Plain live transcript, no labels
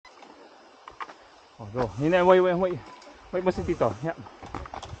Oh, go. Wait mo si Tito. Yeah.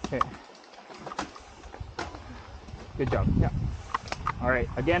 Okay. Good job. Yeah. All right.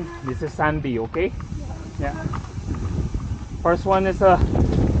 Again, this is sandy. Okay. Yeah. First one is a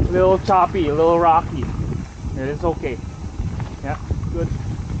little choppy, a little rocky. It is okay. Yeah. Good.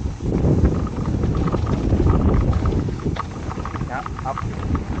 Yeah. Up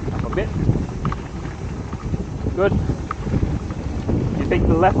a bit. Good. You take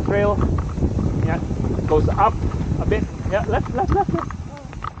the left trail. Yeah. Goes up a bit. Yeah. Left.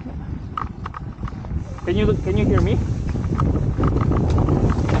 Can you hear me?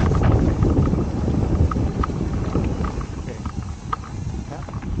 Okay. Yeah.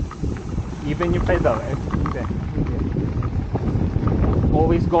 Even your pedal. Even.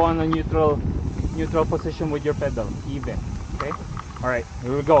 Always go on a neutral position with your pedal. Even. Okay. All right.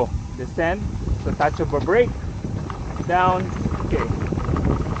 Here we go. Descend. So touch of a brake. Down. Okay.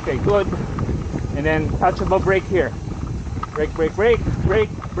 Okay. Good. And then touch of a brake here. Brake.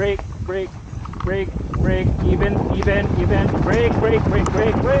 Even. Brake.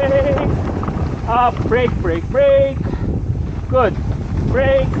 Up. Brake. Good.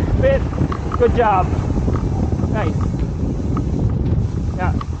 Brake. Fit. Good job. Nice.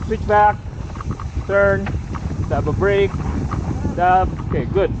 Yeah. Switch back. Turn. Dab a brake. Dab. Okay.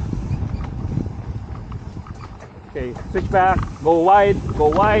 Good. Okay. Switch back. Go wide.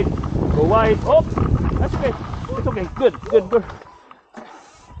 Oh, that's okay. It's okay. Good.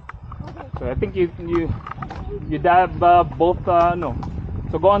 So I think you dab both. No.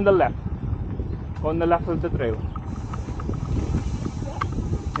 So go on the left. Go on the left of the trail.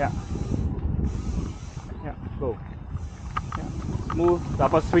 Yeah. Go. Yeah. Smooth.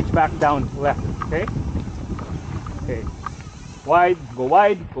 Tapos switch back down left. Okay. Okay. Wide. Go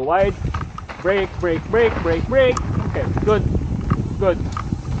wide. Brake. Okay. Good.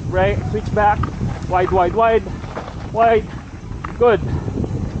 Right. Switch back. Wide. Good.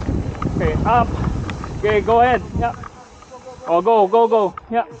 Okay. Up. Okay. Go ahead. Yeah. Oh, go.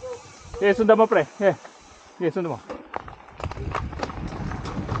 Yeah. Okay. Sundan mo, pre. Yeah. Okay. Sundan mo.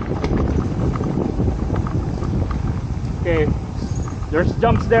 Okay. There's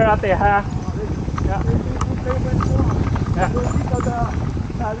jumps there, ate, ha? Yeah.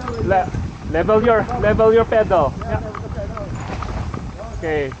 Level your pedal. Yeah.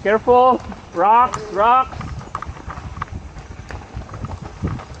 Okay, careful. Rocks.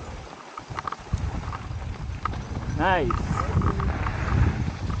 Nice.